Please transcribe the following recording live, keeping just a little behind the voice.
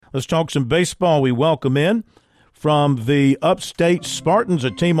Let's talk some baseball. We welcome in from the Upstate Spartans,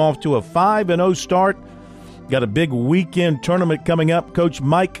 a team off to a 5-0 start. Got a big weekend tournament coming up. Coach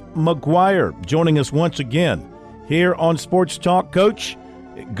Mike McGuire joining us once again here on Sports Talk. Coach,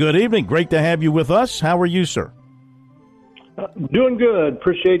 good evening. Great to have you with us. How are you, sir? Doing good.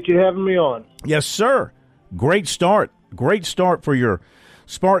 Appreciate you having me on. Yes, sir. Great start. Great start for your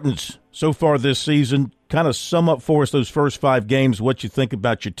Spartans so far this season. Kind of sum up for us those first 5 games, what you think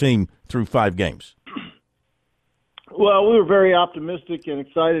about your team through 5 games. Well, we were very optimistic and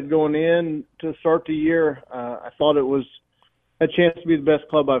excited going in to start the year. I thought it was a chance to be the best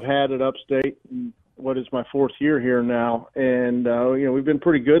club I've had at Upstate. What is my 4th year here now. And, we've been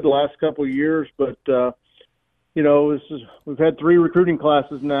pretty good the last couple of years, but, we've had 3 recruiting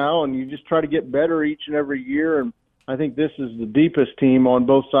classes now, and you just try to get better each and every year. And I think this is the deepest team on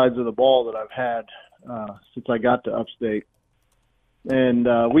both sides of the ball that I've had since I got to Upstate. And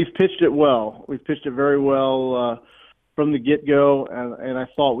we've pitched it well. We've pitched it very well from the get-go, and I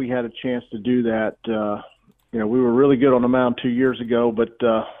thought we had a chance to do that. We were really good on the mound 2 years ago, but,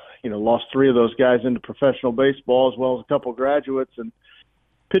 lost 3 of those guys into professional baseball as well as a couple of graduates. And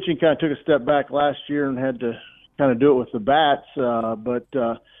pitching kind of took a step back last year and had to kind of do it with the bats. I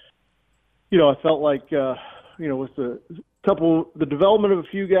felt like, with the development of a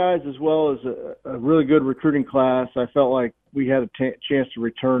few guys as well as a really good recruiting class, I felt like we had a chance to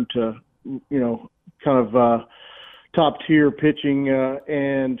return to, kind of top-tier pitching,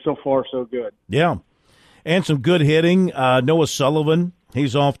 and so far so good. Yeah, and some good hitting. Noah Sullivan,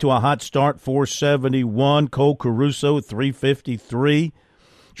 he's off to a hot start, 471. Cole Caruso, 353.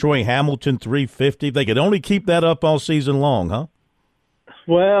 Troy Hamilton, 350. They could only keep that up all season long, huh?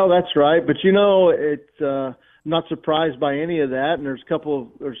 Well, that's right. But, it's not surprised by any of that. And there's a couple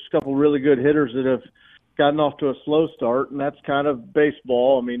really good hitters that have gotten off to a slow start, and that's kind of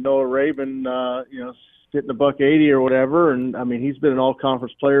baseball. I mean, Noah Rabin, hitting a $180 or whatever, and, he's been an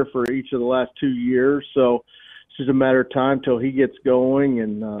all-conference player for each of the last 2 years. So it's just a matter of time till he gets going.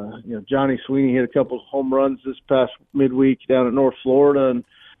 And, Johnny Sweeney hit a couple of home runs this past midweek down at North Florida, and,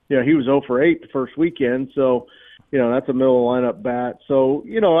 he was 0 for 8 the first weekend. So, that's a middle-of-the-lineup bat. So,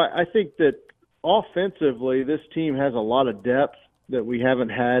 I think that offensively this team has a lot of depth that we haven't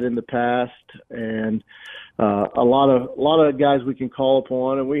had in the past, and a lot of guys we can call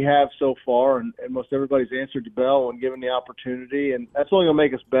upon, and we have so far, and most everybody's answered the bell when given the opportunity, and that's only going to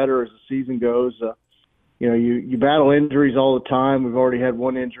make us better as the season goes. You battle injuries all the time. We've already had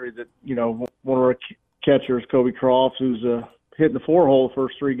one injury that, one of our catchers, Kobe Croft, who's hitting the 4-hole the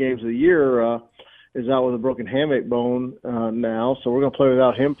first 3 games of the year, is out with a broken hamate bone now, so we're going to play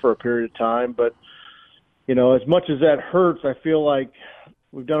without him for a period of time. But, as much as that hurts, I feel like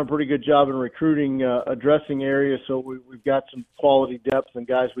we've done a pretty good job in recruiting, addressing areas, so we've got some quality depth and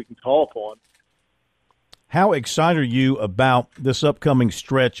guys we can call upon. How excited are you about this upcoming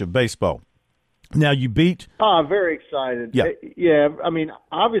stretch of baseball? Now, you beat – I'm very excited. Yeah.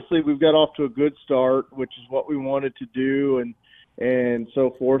 Obviously we've got off to a good start, which is what we wanted to do, and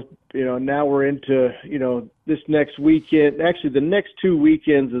so forth. Now we're into, this next weekend, actually the next 2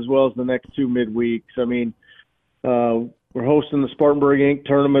 weekends as well as the next 2 midweeks. We're hosting the Spartanburg Inc.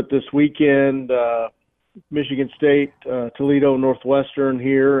 tournament this weekend, Michigan State, Toledo, Northwestern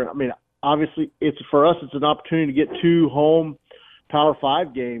here. Obviously for us, it's an opportunity to get 2 home Power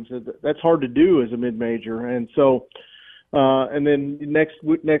 5 games. That's hard to do as a mid-major. And so, and then next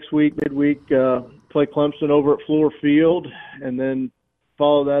week, midweek, play Clemson over at Fluor Field, and then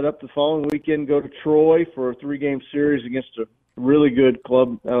follow that up the following weekend, go to Troy for a 3-game series against a really good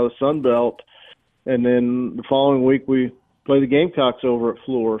club out of the Sun Belt. And then the following week we play the Gamecocks over at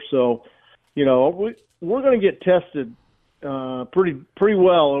Fluor. So, we're going to get tested pretty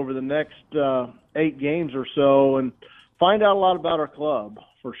well over the next 8 games or so, and find out a lot about our club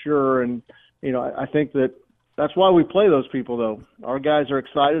for sure. And, I think that's why we play those people, though. Our guys are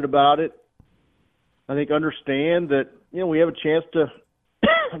excited about it. I think understand that, we have a chance to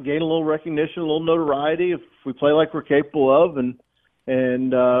gain a little recognition, a little notoriety if we play like we're capable of. And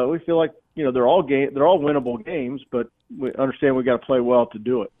we feel like, they're all winnable games, but we understand we got to play well to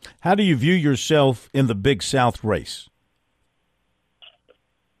do it. How do you view yourself in the Big South race?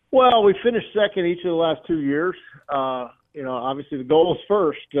 Well, we finished second each of the last 2 years. Obviously the goal is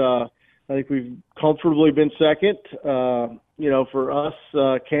first. I think we've comfortably been second. For us,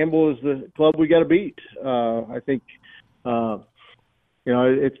 Campbell is the club we got to beat. I think,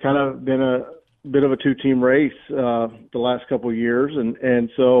 it's kind of been a bit of a 2-team race the last couple of years, and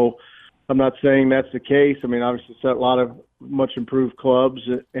so I'm not saying that's the case. Obviously, it's a lot of much improved clubs,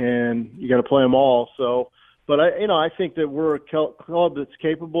 and you got to play them all. So But I think that we're a club that's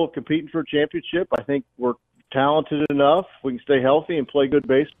capable of competing for a championship. I think we're talented enough. We can stay healthy and play good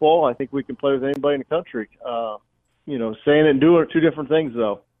baseball. I think we can play with anybody in the country. Saying it and doing it are two different things,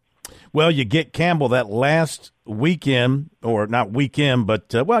 though. Well, you get Campbell that last weekend, or not weekend,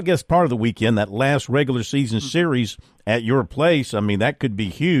 but, I guess part of the weekend, that last regular season series at your place. I mean, that could be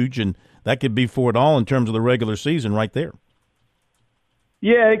huge, and that could be for it all in terms of the regular season right there.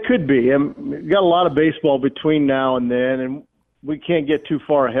 Yeah, it could be. We've got a lot of baseball between now and then, and we can't get too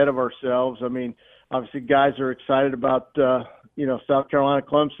far ahead of ourselves. I mean, obviously guys are excited about, South Carolina,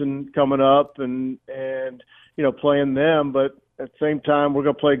 Clemson coming up and playing them, but at the same time, we're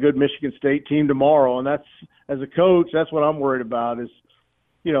going to play a good Michigan State team tomorrow, and that's, as a coach, that's what I'm worried about is,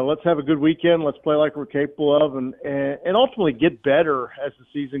 let's have a good weekend. Let's play like we're capable of and ultimately get better as the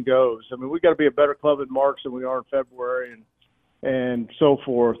season goes. I mean, we've got to be a better club in March than we are in February and so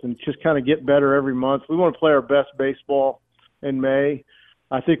forth, and just kind of get better every month. We want to play our best baseball in May.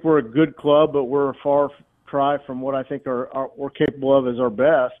 I think we're a good club, but we're a far cry from what I think we're capable of as our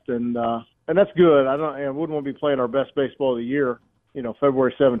best, and that's good. I wouldn't want to be playing our best baseball of the year,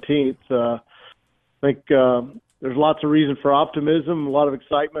 February 17th. I think there's lots of reason for optimism, a lot of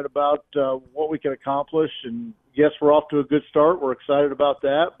excitement about what we can accomplish, and yes, we're off to a good start. We're excited about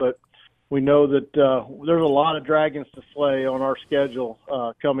that, but we know that there's a lot of dragons to slay on our schedule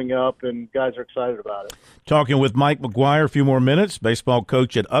coming up, and guys are excited about it. Talking with Mike McGuire, a few more minutes, baseball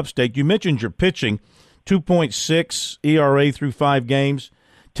coach at Upstate. You mentioned your pitching, 2.6 ERA through 5 games.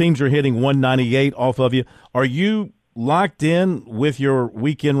 Teams are hitting 198 off of you. Are you locked in with your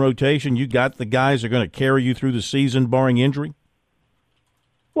weekend rotation? You got the guys that are going to carry you through the season, barring injury?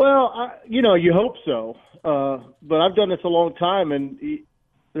 Well, you hope so. But I've done this a long time, and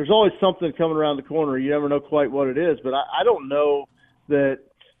there's always something coming around the corner. You never know quite what it is. But I don't know that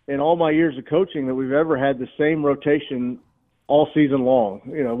in all my years of coaching that we've ever had the same rotation all season long.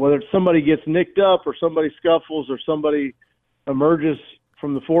 Whether it's somebody gets nicked up or somebody scuffles or somebody emerges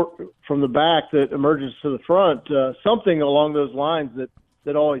from the back that emerges to the front, something along those lines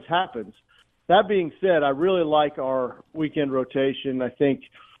that always happens. That being said, I really like our weekend rotation. I think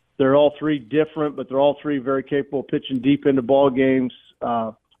they're all three different, but they're all three very capable of pitching deep into ball games.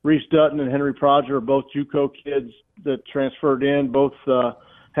 Reese Dutton and Henry Prodger are both JUCO kids that transferred in. Both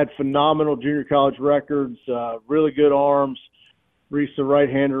had phenomenal junior college records, really good arms. Reese a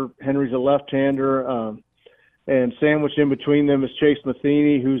right-hander, Henry's a left-hander. And sandwiched in between them is Chase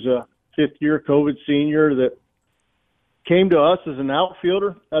Matheny, who's a fifth-year COVID senior that came to us as an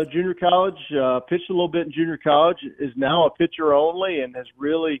outfielder out of junior college, pitched a little bit in junior college, is now a pitcher only, and has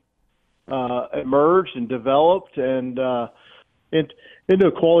really emerged and developed and into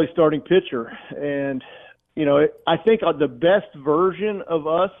a quality starting pitcher. And, I think the best version of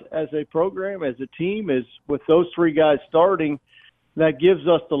us as a program, as a team, is with those three guys starting. That gives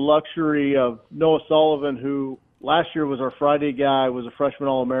us the luxury of Noah Sullivan, who last year was our Friday guy, was a freshman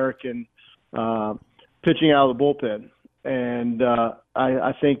All-American, pitching out of the bullpen. And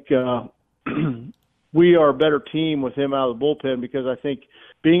I think we are a better team with him out of the bullpen, because I think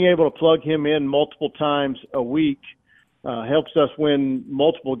being able to plug him in multiple times a week helps us win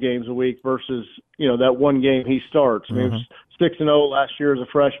multiple games a week versus, that one game he starts. I mean, he was 6-0 last year as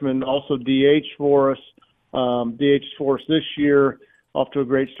a freshman, also DH for us. DH for us this year, off to a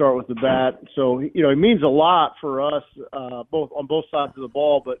great start with the bat. So, it means a lot for us, both on both sides of the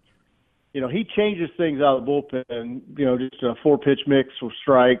ball. But, he changes things out of the bullpen, just a 4-pitch mix with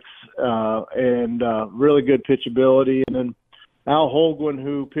strikes and really good pitchability. And then Al Holguin,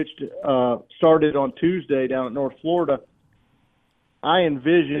 who started on Tuesday down at North Florida, I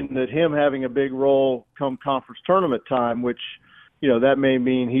envision that him having a big role come conference tournament time, which that may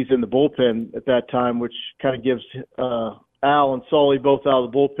mean he's in the bullpen at that time, which kind of gives Al and Sully both out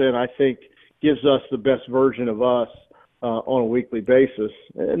of the bullpen, I think gives us the best version of us on a weekly basis.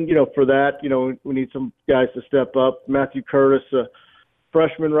 And, for that, we need some guys to step up. Matthew Curtis, a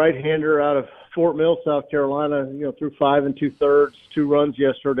freshman right-hander out of Fort Mill, South Carolina, threw 5 2/3, 2 runs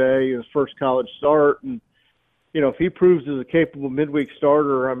yesterday, his first college start. And, if he proves as a capable midweek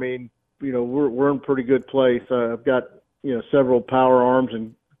starter, I mean, we're in pretty good place. I've got several power arms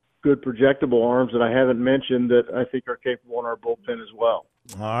and good projectable arms that I haven't mentioned that I think are capable in our bullpen as well.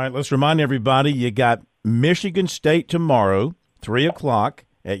 All right, let's remind everybody, you got Michigan State tomorrow, 3 o'clock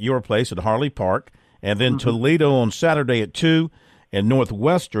at your place at Harley Park, and then Toledo on Saturday at 2, and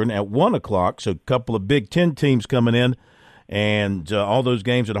Northwestern at 1 o'clock. So a couple of Big Ten teams coming in, and all those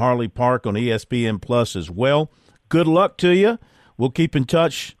games at Harley Park on ESPN Plus as well. Good luck to you. We'll keep in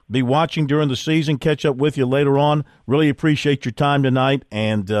touch, be watching during the season, catch up with you later on. Really appreciate your time tonight,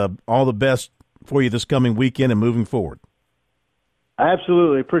 and all the best for you this coming weekend and moving forward.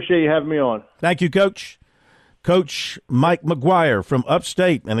 Absolutely. Appreciate you having me on. Thank you, Coach. Coach Mike McGuire from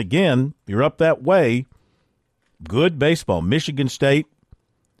Upstate. And again, you're up that way. Good baseball. Michigan State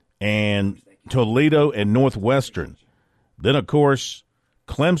and Toledo and Northwestern. Then, of course,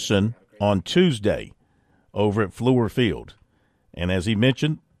 Clemson on Tuesday over at Fluor Field. And as he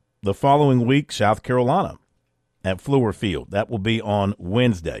mentioned, the following week, South Carolina at Fluor Field. That will be on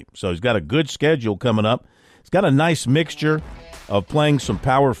Wednesday. So he's got a good schedule coming up. He's got a nice mixture of playing some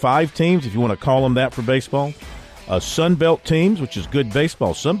Power 5 teams, if you want to call them that for baseball. Sun Belt teams, which is good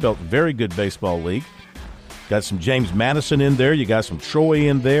baseball. Sun Belt, very good baseball league. Got some James Madison in there. You got some Troy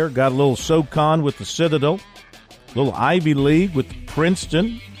in there. Got a little SoCon with the Citadel. A little Ivy League with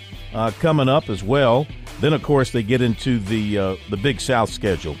Princeton coming up as well. Then, of course, they get into the Big South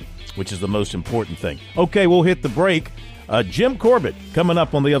schedule, which is the most important thing. Okay, we'll hit the break. Jim Corbett coming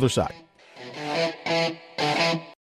up on the other side.